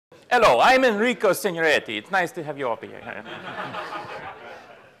Hello, I'm Enrico Signoretti. It's nice to have you up here.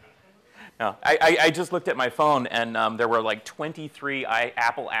 No, I just looked at my phone, and there were like 23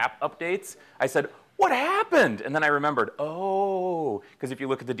 Apple app updates. I said, what happened? And then I remembered, oh, because if you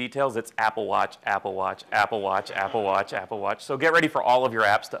look at the details, it's Apple Watch, Apple Watch, Apple Watch, Apple Watch, Apple Watch. So get ready for all of your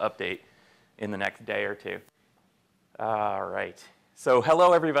apps to update in the next day or two. All right. So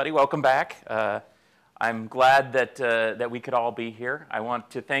hello, everybody. Welcome back. I'm glad that we could all be here. I want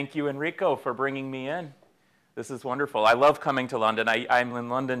to thank you, Enrico, for bringing me in. This is wonderful. I love coming to London. I'm in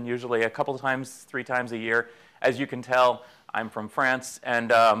London usually a couple of times, 3 times a year. As you can tell, I'm from France, and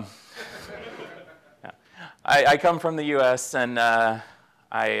yeah. I come from the US, and but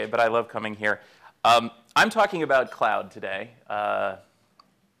I love coming here. I'm talking about cloud today. I'm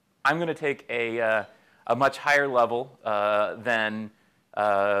going to take a much higher level than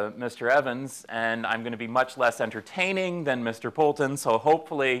Mr. Evans, and I'm going to be much less entertaining than Mr. Poulton, so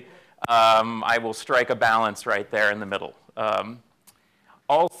hopefully I will strike a balance right there in the middle.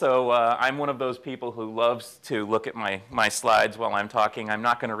 Also, I'm one of those people who loves to look at my slides while I'm talking. I'm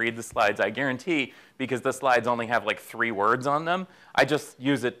not going to read the slides, I guarantee, because the slides only have like 3 words on them. I just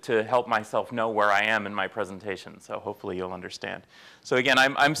use it to help myself know where I am in my presentation, so hopefully you'll understand. So again,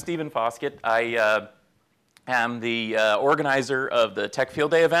 I'm Stephen Foskett. I am the organizer of the Tech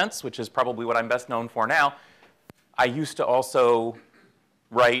Field Day events, which is probably what I'm best known for now. I used to also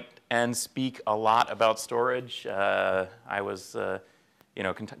write and speak a lot about storage. I was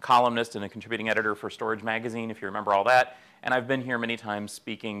columnist and a contributing editor for Storage Magazine, if you remember all that. And I've been here many times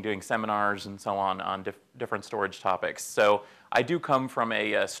speaking, doing seminars and so on different storage topics. So I do come from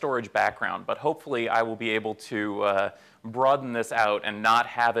a storage background, but hopefully I will be able to broaden this out and not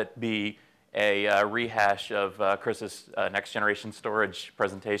have it be a rehash of Chris's next generation storage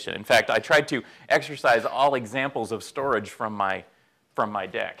presentation. In fact, I tried to exercise all examples of storage from my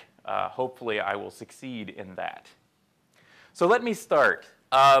deck. Hopefully I will succeed in that. So let me start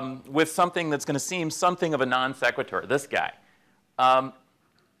with something that's going to seem something of a non sequitur, this guy. One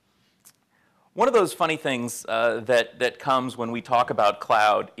of those funny things that comes when we talk about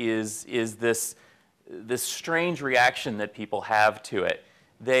cloud is this strange reaction that people have to it.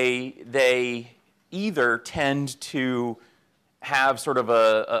 They either tend to have sort of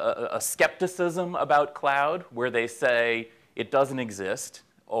a skepticism about cloud, where they say it doesn't exist,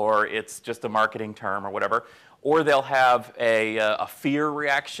 or it's just a marketing term or whatever, or they'll have a fear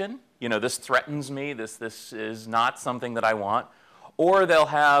reaction. You know, this threatens me, this is not something that I want. Or they'll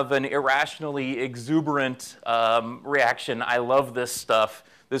have an irrationally exuberant reaction. I love this stuff,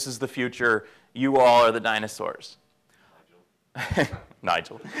 this is the future, you all are the dinosaurs.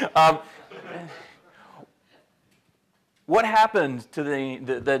 Nigel. What happened to the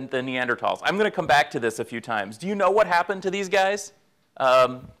Neanderthals? I'm going to come back to this a few times. Do you know what happened to these guys?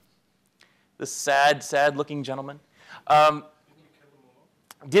 This sad-looking gentleman.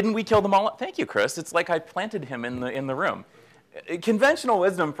 Didn't we kill them all? Thank you, Chris. It's like I planted him in the room. Conventional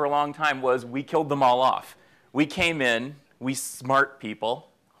wisdom for a long time was we killed them all off. We came in, we smart people,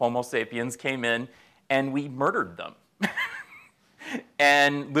 Homo sapiens, came in, and we murdered them.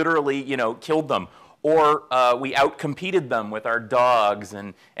 And literally, killed them. Or we outcompeted them with our dogs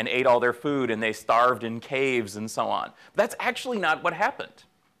and ate all their food, and they starved in caves and so on. That's actually not what happened.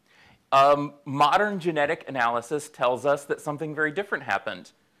 Modern genetic analysis tells us that something very different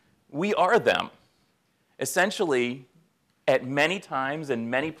happened. We are them. Essentially, at many times and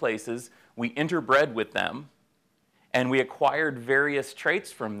many places, we interbred with them, and we acquired various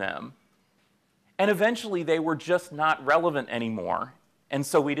traits from them. And eventually, they were just not relevant anymore. And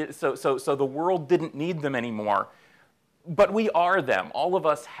so the world didn't need them anymore. But we are them. All of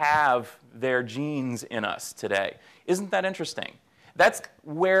us have their genes in us today. Isn't that interesting? That's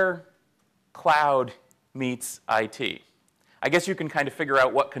where cloud meets IT. I guess you can kind of figure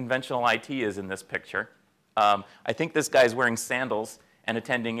out what conventional IT is in this picture. I think this guy's wearing sandals and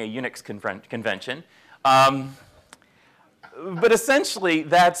attending a Unix convention. But essentially,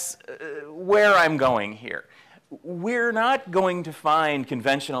 that's where I'm going here. We're not going to find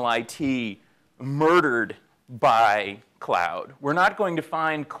conventional IT murdered by cloud. We're not going to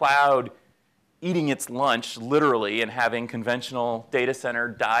find cloud eating its lunch, literally, and having conventional data center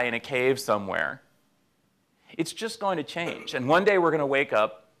die in a cave somewhere. It's just going to change. And one day we're going to wake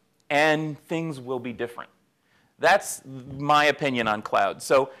up, and things will be different. That's my opinion on cloud.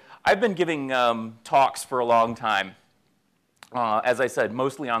 So I've been giving talks for a long time, as I said,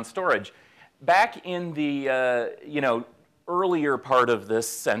 mostly on storage. Back in the earlier part of this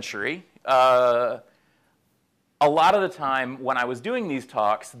century, a lot of the time when I was doing these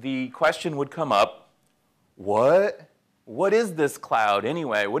talks, the question would come up, what What is this cloud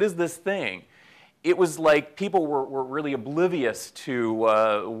anyway? What is this thing? It was like people were really oblivious to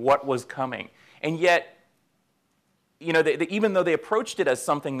what was coming. And yet, you know, even though they approached it as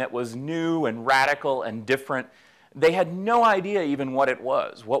something that was new and radical and different, they had no idea even what it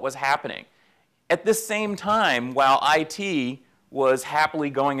was, what was happening. At this same time, while IT was happily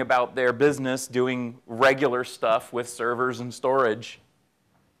going about their business doing regular stuff with servers and storage,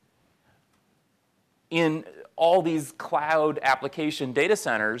 in all these cloud application data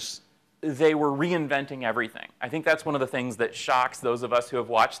centers, they were reinventing everything. I think that's one of the things that shocks those of us who have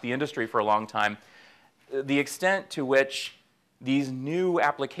watched the industry for a long time, the extent to which these new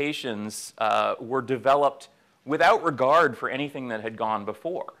applications were developed without regard for anything that had gone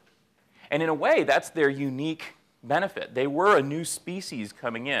before. And in a way, that's their unique benefit. They were a new species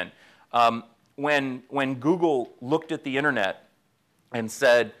coming in. When Google looked at the internet and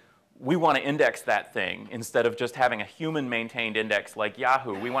said, we want to index that thing instead of just having a human-maintained index like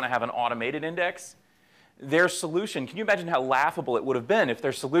Yahoo, we want to have an automated index, their solution, can you imagine how laughable it would have been if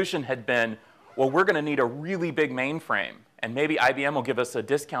their solution had been, well, we're going to need a really big mainframe, and maybe IBM will give us a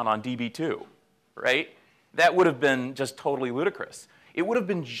discount on DB2, right? That would have been just totally ludicrous. It would have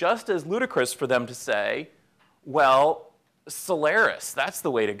been just as ludicrous for them to say, well, Solaris, that's the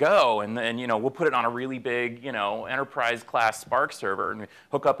way to go, and you know, we'll put it on a really big, you know, enterprise-class Spark server and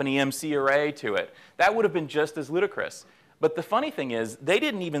hook up an EMC array to it. That would have been just as ludicrous. But the funny thing is, they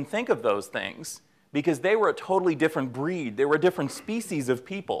didn't even think of those things because they were a totally different breed. They were a different species of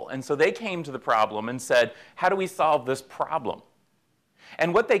people, and so they came to the problem and said, how do we solve this problem?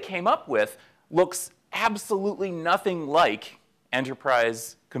 And what they came up with looks absolutely nothing like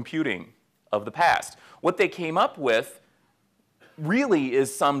enterprise computing of the past. What they came up with really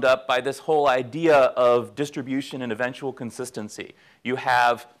is summed up by this whole idea of distribution and eventual consistency. You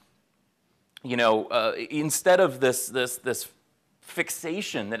have, you know, instead of this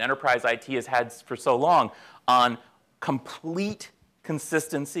fixation that enterprise IT has had for so long on complete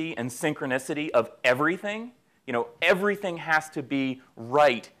consistency and synchronicity of everything, you know, everything has to be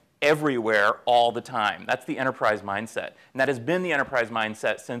right everywhere all the time. That's the enterprise mindset. And that has been the enterprise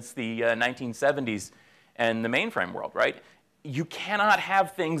mindset since the 1970s and the mainframe world, right? You cannot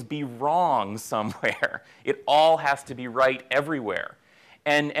have things be wrong somewhere. It all has to be right everywhere.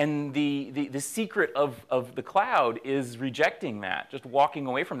 And the secret of the cloud is rejecting that, just walking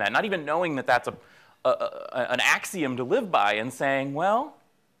away from that, not even knowing that that's an axiom to live by and saying, well,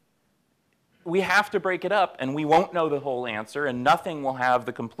 we have to break it up and we won't know the whole answer and nothing will have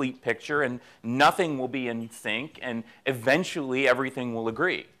the complete picture and nothing will be in sync and eventually everything will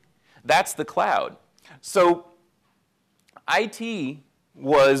agree. That's the cloud. So IT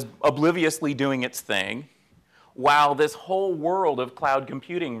was obliviously doing its thing while this whole world of cloud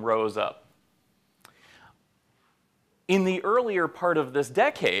computing rose up. In the earlier part of this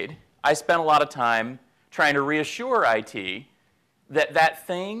decade, I spent a lot of time trying to reassure IT that that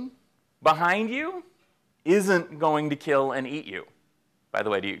thing behind you isn't going to kill and eat you. By the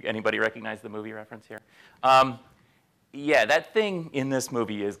way, anybody recognize the movie reference here? Yeah, that thing in this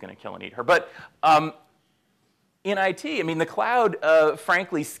movie is going to kill and eat her. But in IT, I mean, the cloud,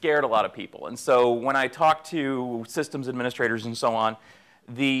 frankly, scared a lot of people. And so when I talked to systems administrators and so on,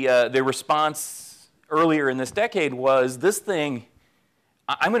 the response earlier in this decade was, this thing,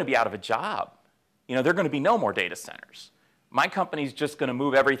 I'm going to be out of a job. You know, there are going to be no more data centers. My company's just going to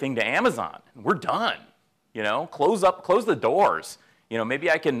move everything to Amazon. We're done. You know, close the doors. You know, maybe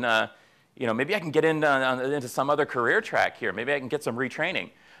I can, maybe I can get into some other career track here. Maybe I can get some retraining.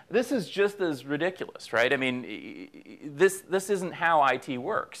 This is just as ridiculous, right? I mean, this isn't how IT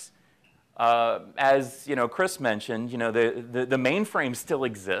works. As you know, Chris mentioned, you know, the mainframe still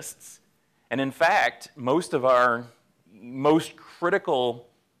exists, and in fact, most of our most critical,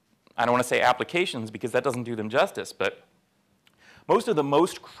 I don't want to say applications because that doesn't do them justice, but most of the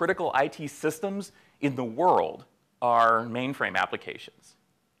most critical IT systems in the world are mainframe applications,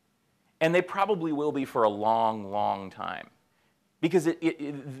 and they probably will be for a long, long time. Because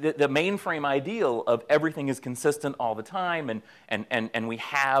the mainframe ideal of everything is consistent all the time and we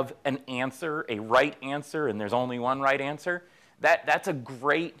have an answer, a right answer, and there's only one right answer, that's a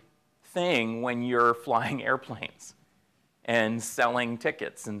great thing when you're flying airplanes and selling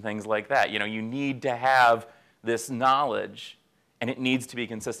tickets and things like that. You know, you need to have this knowledge and it needs to be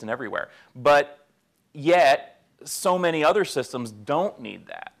consistent everywhere. But yet, so many other systems don't need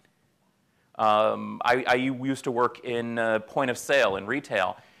that. I used to work in point of sale in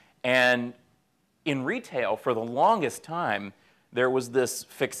retail, and in retail, for the longest time, there was this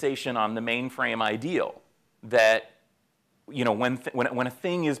fixation on the mainframe ideal that, you know, when a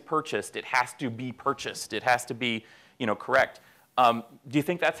thing is purchased, it has to be purchased. It has to be, correct. Do you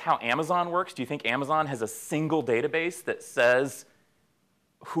think that's how Amazon works? Do you think Amazon has a single database that says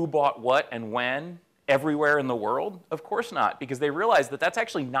who bought what and when everywhere in the world? Of course not, because they realize that that's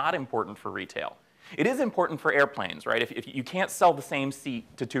actually not important for retail. It is important for airplanes, right? If you can't sell the same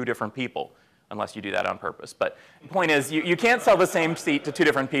seat to two different people, unless you do that on purpose. But the point is, you can't sell the same seat to two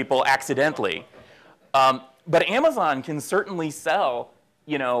different people accidentally. But Amazon can certainly sell,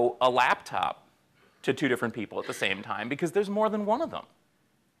 a laptop to two different people at the same time because there's more than one of them.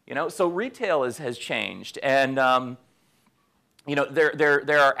 So retail has changed, and there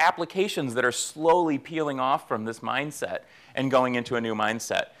are applications that are slowly peeling off from this mindset and going into a new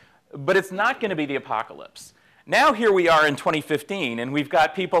mindset. But it's not going to be the apocalypse. Now here we are in 2015, and we've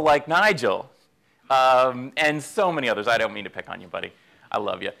got people like Nigel and so many others. I don't mean to pick on you, buddy. I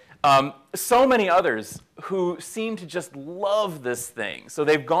love you. So many others who seem to just love this thing. So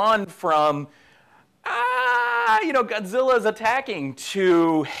they've gone from Godzilla's attacking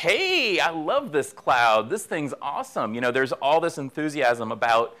to, hey, I love this cloud. This thing's awesome. There's all this enthusiasm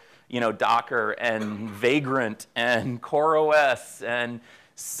about, Docker and Vagrant and CoreOS and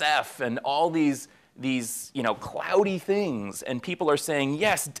Ceph and all these cloudy things. And people are saying,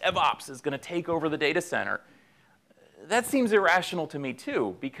 yes, DevOps is going to take over the data center. That seems irrational to me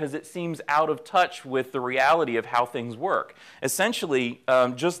too, because it seems out of touch with the reality of how things work. Essentially,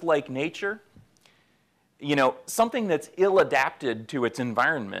 just like nature, something that's ill-adapted to its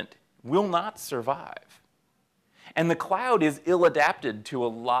environment will not survive. And the cloud is ill-adapted to a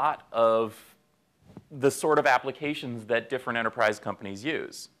lot of the sort of applications that different enterprise companies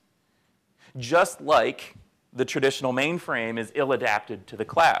use. Just like the traditional mainframe is ill-adapted to the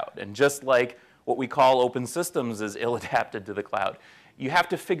cloud, and just like what we call open systems is ill-adapted to the cloud. You have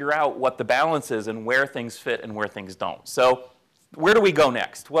to figure out what the balance is and where things fit and where things don't. So where do we go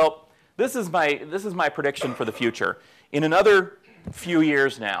next? Well, this is my prediction for the future. In another few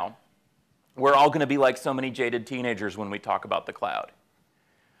years now, we're all going to be like so many jaded teenagers when we talk about the cloud.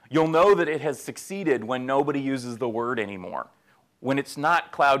 You'll know that it has succeeded when nobody uses the word anymore. When it's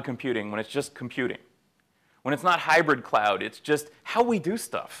not cloud computing, when it's just computing. When it's not hybrid cloud, it's just how we do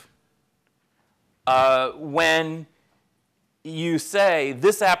stuff. When you say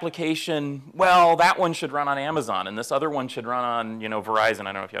this application, well, that one should run on Amazon, and this other one should run on, Verizon. I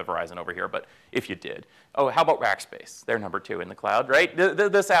don't know if you have Verizon over here, but if you did. Oh, how about Rackspace? They're number 2 in the cloud, right?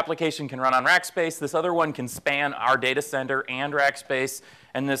 This application can run on Rackspace. This other one can span our data center and Rackspace,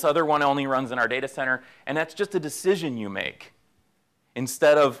 and this other one only runs in our data center. And that's just a decision you make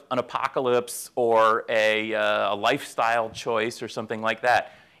instead of an apocalypse or a lifestyle choice or something like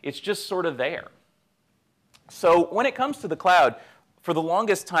that. It's just sort of there. So when it comes to the cloud, for the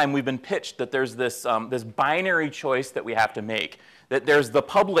longest time we've been pitched that there's this binary choice that we have to make, that there's the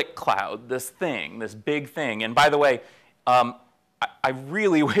public cloud, this thing, this big thing. And by the way, I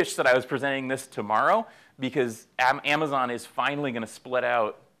really wish that I was presenting this tomorrow, because Amazon is finally going to split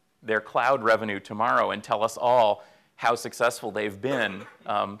out their cloud revenue tomorrow and tell us all how successful they've been.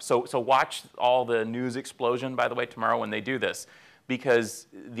 So watch all the news explosion, by the way, tomorrow when they do this, because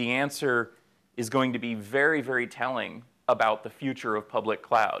the answer is going to be very, very telling about the future of public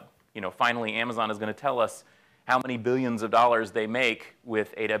cloud. Finally, Amazon is going to tell us how many billions of dollars they make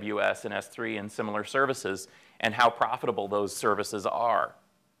with AWS and S3 and similar services, and how profitable those services are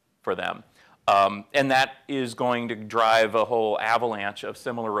for them. And that is going to drive a whole avalanche of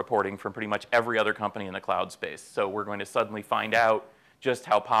similar reporting from pretty much every other company in the cloud space. So we're going to suddenly find out just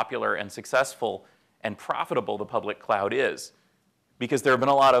how popular and successful and profitable the public cloud is. Because there have been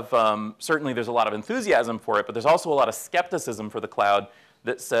a lot of, certainly there's a lot of enthusiasm for it, but there's also a lot of skepticism for the cloud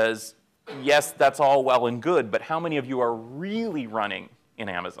that says, yes, that's all well and good, but how many of you are really running in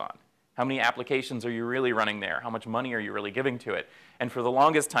Amazon? How many applications are you really running there? How much money are you really giving to it? And for the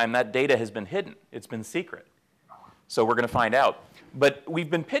longest time, that data has been hidden. It's been secret. So we're going to find out. But we've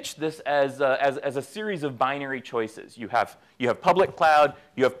been pitched this as a series of binary choices. You have public cloud,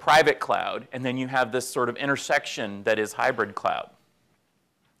 you have private cloud, and then you have this sort of intersection that is hybrid cloud.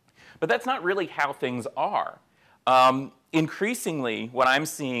 But that's not really how things are. Increasingly, what I'm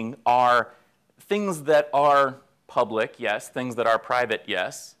seeing are things that are public, yes, things that are private,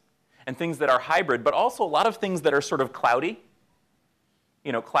 yes, and things that are hybrid, but also a lot of things that are sort of cloudy,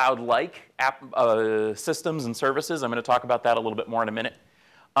 cloud-like systems and services. I'm going to talk about that a little bit more in a minute.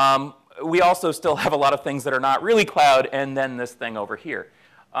 We also still have a lot of things that are not really cloud, and then this thing over here.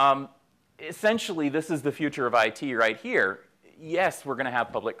 Essentially, this is the future of IT right here. Yes, we're going to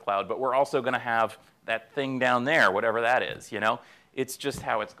have public cloud, but we're also going to have that thing down there, whatever that is. It's just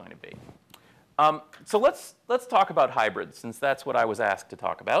how it's going to be. So let's talk about hybrids, since that's what I was asked to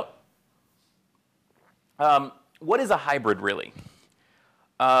talk about. what is a hybrid really?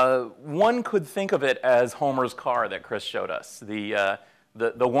 One could think of it as Homer's car that Chris showed us, the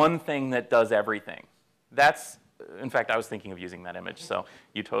one thing that does everything. That's, in fact, I was thinking of using that image, so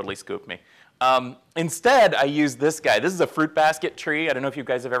you totally scooped me. Instead, I used this guy. This is a fruit basket tree. I don't know if you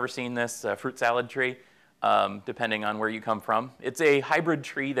guys have ever seen this fruit salad tree, depending on where you come from. It's a hybrid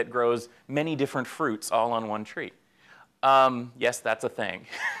tree that grows many different fruits all on one tree. Yes, that's a thing.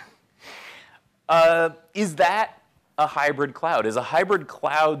 Is that a hybrid cloud? Is a hybrid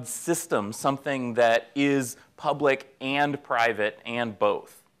cloud system something that is public and private and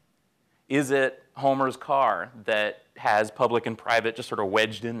both? Is it Homer's car that has public and private just sort of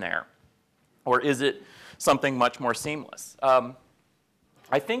wedged in there? Or is it something much more seamless?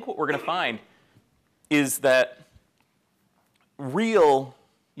 I think what we're going to find is that real,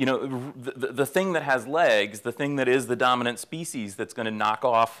 the thing that has legs, the thing that is the dominant species that's going to knock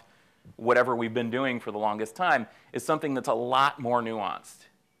off whatever we've been doing for the longest time, is something that's a lot more nuanced.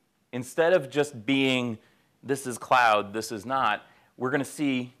 Instead of just being, this is cloud, this is not, we're going to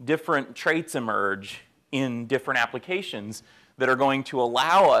see different traits emerge in different applications that are going to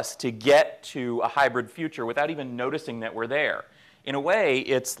allow us to get to a hybrid future without even noticing that we're there. In a way,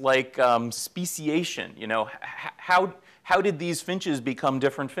 it's like speciation. How did these finches become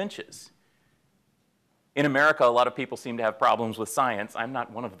different finches? In America, a lot of people seem to have problems with science. I'm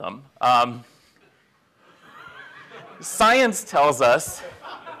not one of them. Science tells us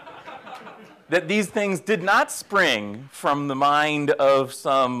that these things did not spring from the mind of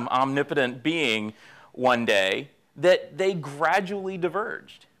some omnipotent being one day, that they gradually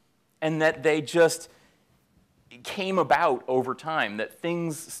diverged, and that they just came about over time, that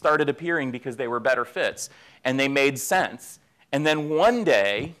things started appearing because they were better fits, and they made sense. And then one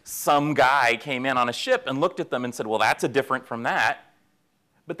day, some guy came in on a ship and looked at them and said, well, that's a different from that.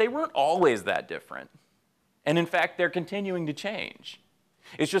 But they weren't always that different. And in fact, they're continuing to change.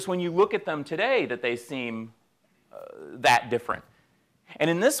 It's just when you look at them today that they seem that different. And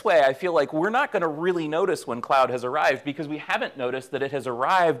in this way, I feel like we're not going to really notice when cloud has arrived because we haven't noticed that it has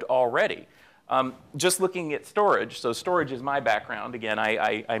arrived already. Just looking at storage, so storage is my background. Again,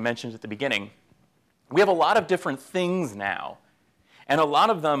 I mentioned at the beginning. We have a lot of different things now, and a lot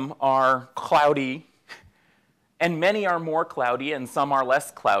of them are cloudy, and many are more cloudy, and some are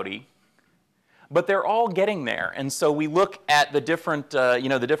less cloudy. But they're all getting there, and so we look at the different,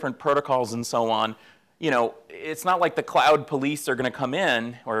 the different protocols and so on. It's not like the cloud police are going to come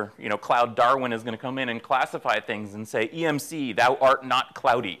in, or Cloud Darwin is going to come in and classify things and say, EMC, thou art not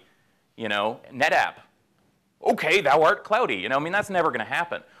cloudy. NetApp, okay, thou art cloudy. That's never going to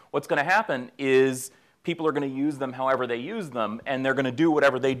happen. What's going to happen is people are going to use them however they use them, and they're going to do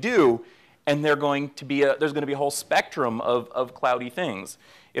whatever they do, and there's going to be a whole spectrum of cloudy things.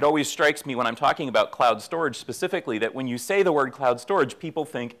 It always strikes me when I'm talking about cloud storage specifically that when you say the word cloud storage, people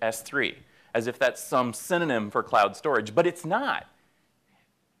think S3, as if that's some synonym for cloud storage, but it's not.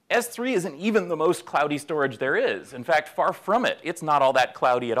 S3 isn't even the most cloudy storage there is. In fact, far from it. It's not all that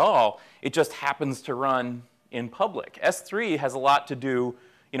cloudy at all. It just happens to run in public. S3 has a lot to do,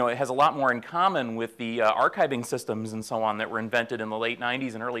 it has a lot more in common with the archiving systems and so on that were invented in the late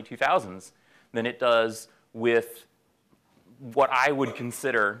 90s and early 2000s than it does with what I would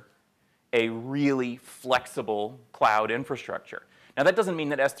consider a really flexible cloud infrastructure. Now, that doesn't mean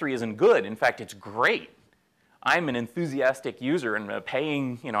that S3 isn't good. In fact, it's great. I'm an enthusiastic user and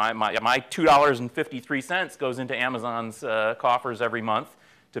paying, my $2.53 goes into Amazon's coffers every month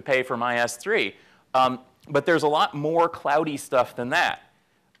to pay for my S3. But there's a lot more cloudy stuff than that.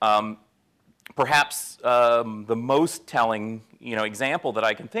 Perhaps the most telling, example that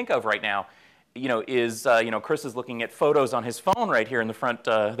I can think of right now, is, Chris is looking at photos on his phone right here in the front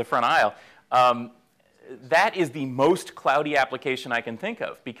aisle. That is the most cloudy application I can think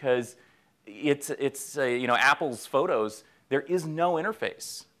of because it's Apple's photos. There is no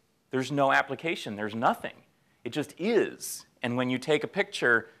interface. There's no application. There's nothing. It just is. And when you take a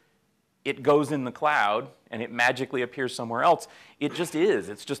picture, it goes in the cloud and it magically appears somewhere else. It just is.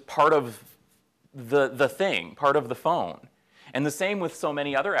 It's just part of the thing, part of the phone. And the same with so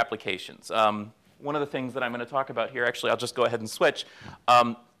many other applications. One of the things that I'm going to talk about here, actually, I'll just go ahead and switch.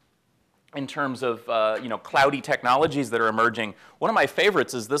 In terms of cloudy technologies that are emerging, one of my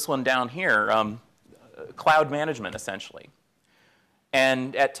favorites is this one down here, cloud management, essentially.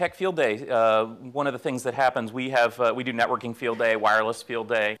 And at Tech Field Day, one of the things that happens, we do networking field day, wireless field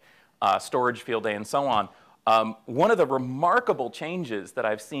day, storage field day, and so on. One of the remarkable changes that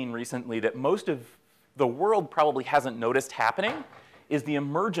I've seen recently that most of the world probably hasn't noticed happening is the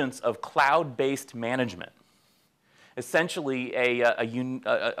emergence of cloud-based management. essentially a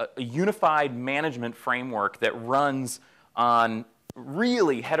unified management framework that runs on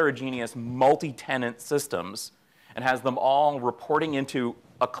really heterogeneous multi-tenant systems and has them all reporting into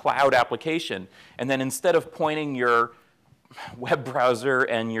a cloud application. And then instead of pointing your web browser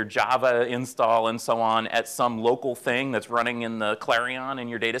and your Java install and so on at some local thing that's running in the Clarion in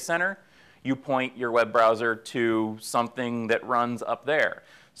your data center, you point your web browser to something that runs up there.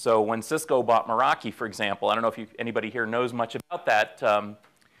 So when Cisco bought Meraki, for example, I don't know if anybody here knows much about that.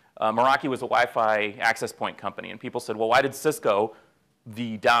 Meraki was a Wi-Fi access point company, and people said, well, why did Cisco,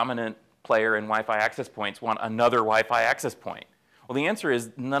 the dominant player in Wi-Fi access points, want another Wi-Fi access point? Well, the answer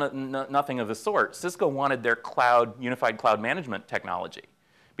is nothing of the sort. Cisco wanted their unified cloud management technology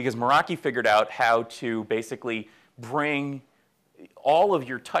because Meraki figured out how to basically bring all of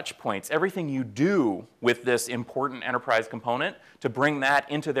your touch points, everything you do with this important enterprise component, to bring that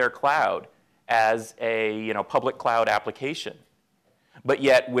into their cloud as a public cloud application. But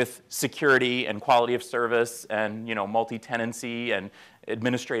yet with security and quality of service and multi-tenancy and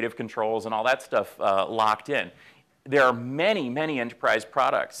administrative controls and all that stuff locked in. There are many, many enterprise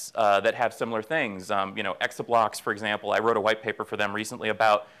products that have similar things. Exablocks, for example, I wrote a white paper for them recently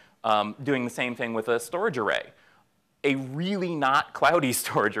about doing the same thing with a storage array. A really not cloudy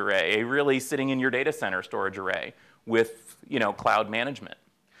storage array, a really sitting in your data center storage array with cloud management.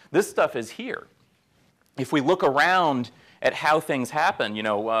 This stuff is here. If we look around at how things happen,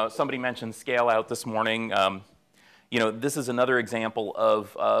 somebody mentioned scale out this morning. This is another example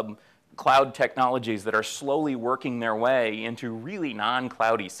of cloud technologies that are slowly working their way into really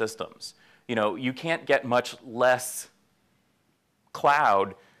non-cloudy systems. You can't get much less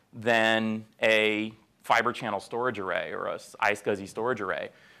cloud than a fiber channel storage array or a iSCSI storage array.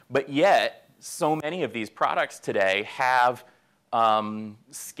 But yet, so many of these products today have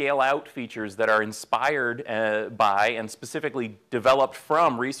scale-out features that are inspired by and specifically developed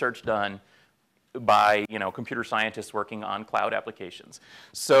from research done by computer scientists working on cloud applications.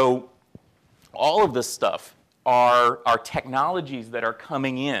 So all of this stuff are technologies that are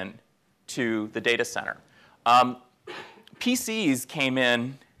coming in to the data center. PCs came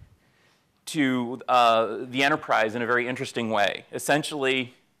in to the enterprise in a very interesting way.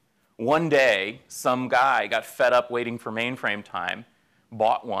 Essentially, one day, some guy got fed up waiting for mainframe time,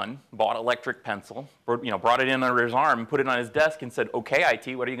 bought electric pencil, brought it in under his arm, put it on his desk and said, okay,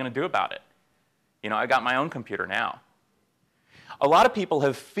 IT, what are you going to do about it? I got my own computer now. A lot of people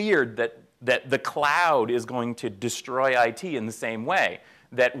have feared that the cloud is going to destroy IT in the same way,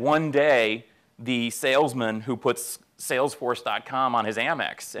 that one day the salesman who puts Salesforce.com on his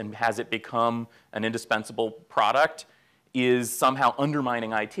Amex and has it become an indispensable product is somehow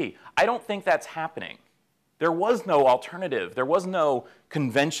undermining IT. I don't think that's happening. There was no alternative. There was no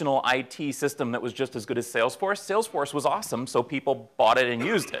conventional IT system that was just as good as Salesforce. Salesforce was awesome, so people bought it and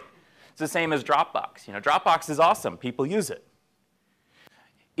used it. It's the same as Dropbox. Dropbox is awesome. People use it.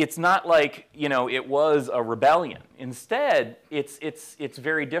 It's not like it was a rebellion. Instead, it's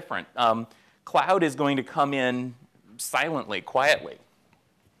very different. Cloud is going to come in silently, quietly.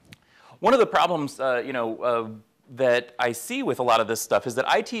 One of the problems that I see with a lot of this stuff is that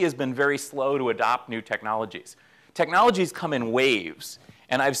IT has been very slow to adopt new technologies. Technologies come in waves,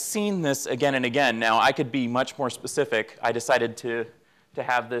 and I've seen this again and again. Now, I could be much more specific. I decided to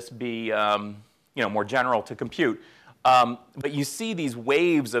have this be more general to compute. But you see these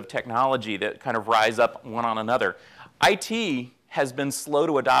waves of technology that kind of rise up one on another. IT has been slow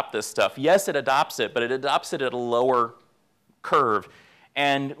to adopt this stuff. Yes, it adopts it, but it adopts it at a lower curve.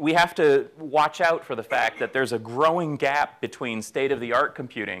 And we have to watch out for the fact that there's a growing gap between state-of-the-art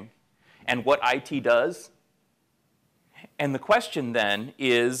computing and what IT does. And the question then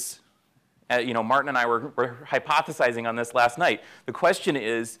is, Martin and I were hypothesizing on this last night. The question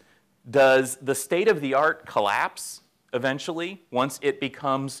is, does the state-of-the-art collapse eventually once it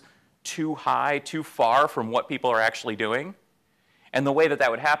becomes too high, too far from what people are actually doing? And the way that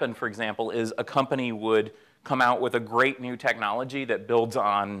would happen, for example, is a company would come out with a great new technology that builds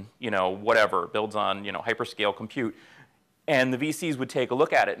on, builds on, hyperscale compute. And the VCs would take a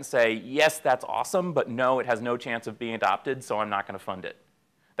look at it and say, yes, that's awesome, but no, it has no chance of being adopted, so I'm not going to fund it.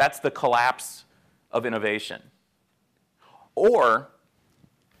 That's the collapse of innovation. Or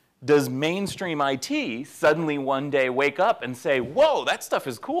does mainstream IT suddenly one day wake up and say, whoa, that stuff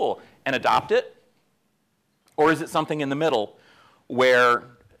is cool, and adopt it? Or is it something in the middle where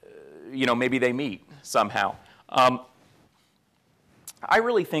maybe they meet somehow? I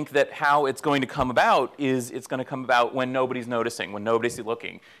really think that how it's going to come about is it's going to come about when nobody's noticing, when nobody's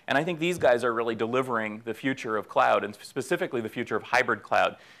looking. And I think these guys are really delivering the future of cloud, and specifically the future of hybrid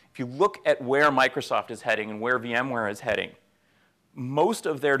cloud. if you look at where Microsoft is heading and where VMware is heading, most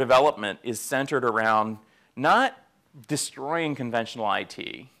of their development is centered around not destroying conventional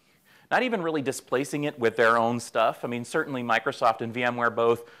IT, not even really displacing it with their own stuff. I mean, certainly Microsoft and VMware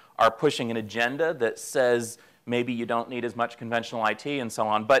both are pushing an agenda that says maybe you don't need as much conventional IT and so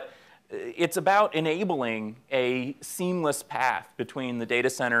on, but it's about enabling a seamless path between the data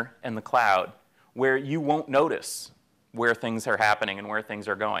center and the cloud where you won't notice where things are happening and where things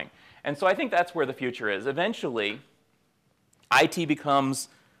are going. And so I think that's where the future is. Eventually, IT becomes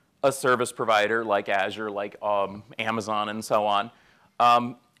a service provider like Azure, like Amazon, and so on.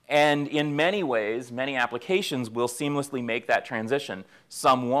 And in many ways, many applications will seamlessly make that transition.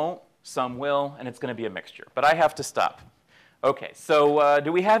 Some won't, some will, and it's going to be a mixture. But I have to stop. OK, so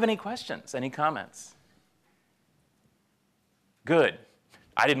do we have any questions, any comments? Good.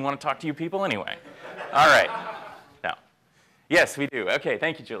 I didn't want to talk to you people anyway. All right. No. Yes, we do. OK,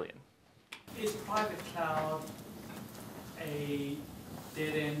 thank you, Julian. Is private cloud a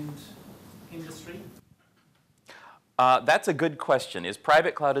dead-end industry? That's a good question. Is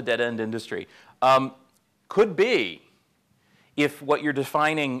private cloud a dead-end industry? Could be if what you're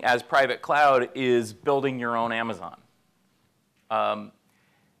defining as private cloud is building your own Amazon.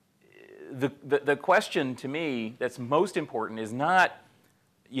 The question to me that's most important is not,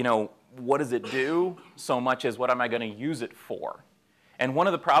 what does it do so much as what am I going to use it for? And one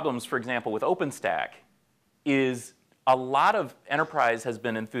of the problems, for example, with OpenStack is a lot of enterprise has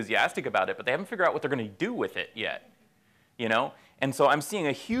been enthusiastic about it, but they haven't figured out what they're going to do with it yet. And so I'm seeing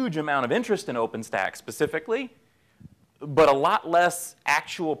a huge amount of interest in OpenStack specifically, but a lot less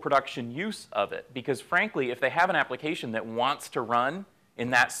actual production use of it. Because frankly, if they have an application that wants to run in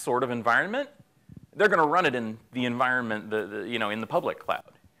that sort of environment, they're going to run it in the environment, in the public cloud.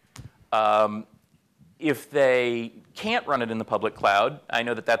 If they can't run it in the public cloud, I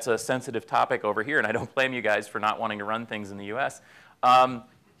know that that's a sensitive topic over here, and I don't blame you guys for not wanting to run things in the US.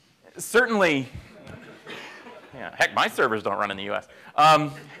 Certainly, yeah, heck, my servers don't run in the US.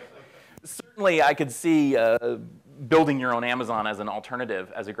 Certainly, I could see building your own Amazon as an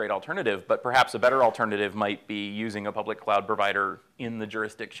alternative, as a great alternative, but perhaps a better alternative might be using a public cloud provider in the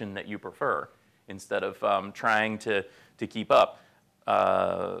jurisdiction that you prefer, instead of trying to keep up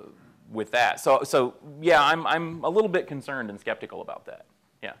with that. So yeah, I'm a little bit concerned and skeptical about that.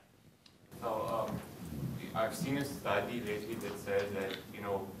 Yeah. So I've seen a study lately that says that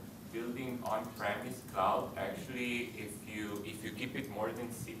building on-premise cloud, actually, if you keep it more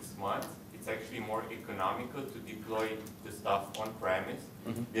than 6 months, it's actually more economical to deploy the stuff on-premise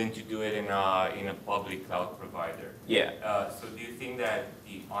than to do it in a public cloud provider. Yeah. So do you think that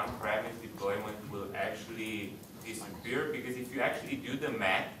the on-premise deployment will actually disappear? Because if you actually do the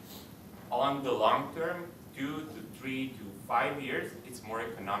math on the long term, 2 to 3 to 5 years, it's more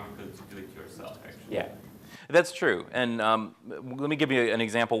economical to do it yourself, actually. Yeah. That's true. And let me give you an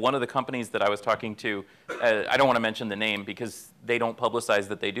example. One of the companies that I was talking to, I don't want to mention the name because they don't publicize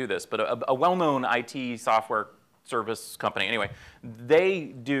that they do this, but a well-known IT software service company, anyway,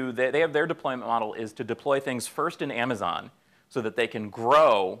 they have their deployment model is to deploy things first in Amazon so that they can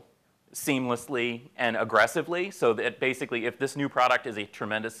grow seamlessly and aggressively, so that basically if this new product is a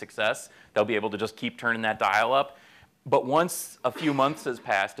tremendous success, they'll be able to just keep turning that dial up. But once a few months has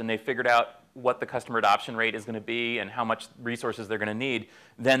passed and they figured out what the customer adoption rate is going to be and how much resources they're going to need,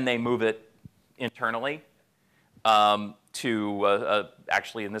 then they move it internally to,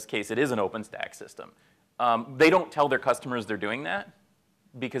 actually in this case, it is an OpenStack system. They don't tell their customers they're doing that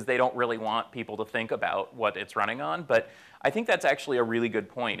because they don't really want people to think about what it's running on. But I think that's actually a really good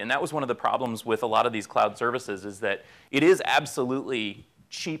point. And that was one of the problems with a lot of these cloud services is that it is absolutely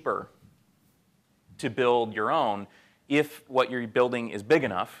cheaper to build your own if what you're building is big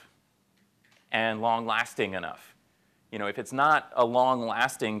enough and long-lasting enough. If it's not a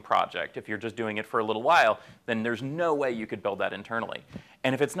long-lasting project, if you're just doing it for a little while, then there's no way you could build that internally.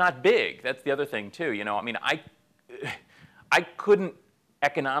 And if it's not big, that's the other thing too. I mean, I couldn't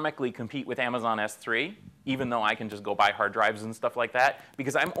economically compete with Amazon S3, even though I can just go buy hard drives and stuff like that,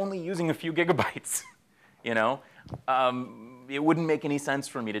 because I'm only using a few gigabytes. It wouldn't make any sense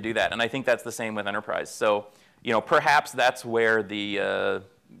for me to do that. And I think that's the same with enterprise. So, perhaps that's where the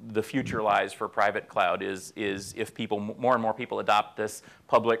future lies for private cloud is if more and more people adopt this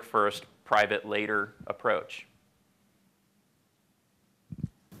public first, private later approach.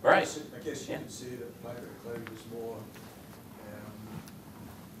 Right. I guess you could say that private cloud is more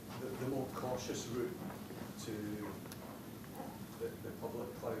the more cautious route to the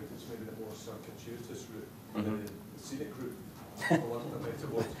public cloud. It's maybe the more circuitous route, the scenic route. For want of a better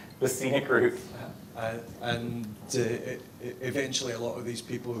word. The scenic route. And eventually a lot of these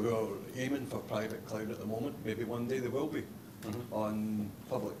people who are aiming for private cloud at the moment, maybe one day they will be on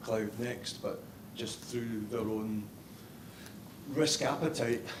public cloud next, but just through their own risk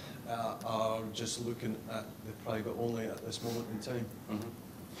appetite are just looking at the private only at this moment in time.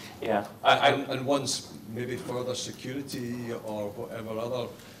 Yeah. And once maybe further security or whatever other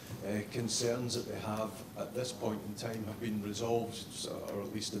concerns that they have at this point in time have been resolved, or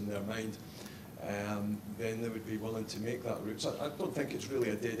at least in their mind, then they would be willing to make that route. So I don't think it's really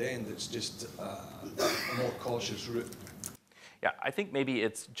a dead end, it's just a more cautious route. Yeah, I think maybe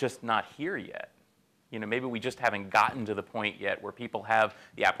it's just not here yet. You know, maybe we just haven't gotten to the point yet where people have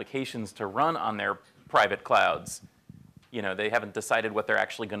the applications to run on their private clouds. You know, they haven't decided what they're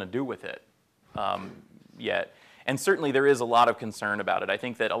actually going to do with it yet. And certainly there is a lot of concern about it. I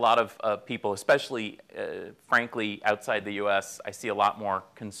think that a lot of people, especially, frankly, outside the US, I see a lot more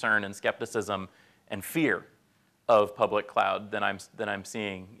concern and skepticism and fear of public cloud than I'm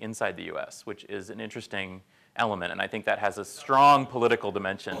seeing inside the US, which is an interesting element. And I think that has a strong political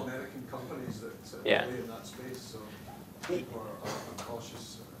dimension. American companies that yeah. play in that space, so people are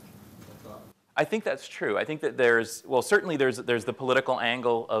cautious of that. I think that's true. I think that there's, well, certainly there's the political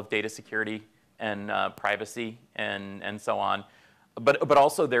angle of data security and privacy and so on. But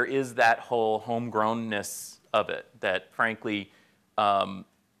also there is that whole homegrownness of it that, frankly,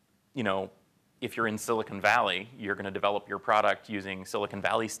 you know, if you're in Silicon Valley, you're going to develop your product using Silicon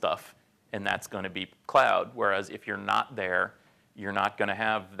Valley stuff, and that's going to be cloud. Whereas if you're not there, you're not going to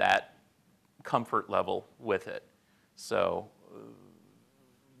have that comfort level with it. So,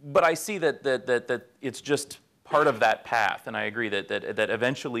 but I see that it's just part of that path, and I agree that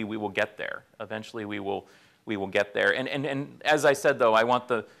eventually we will get there. Eventually we will get there. And as I said, though, I want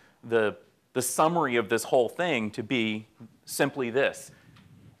the summary of this whole thing to be simply this: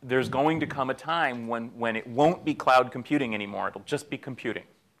 there's going to come a time when it won't be cloud computing anymore. It'll just be computing.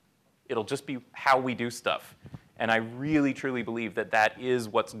 It'll just be how we do stuff. And I really, truly believe that that is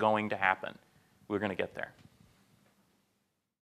what's going to happen. We're going to get there.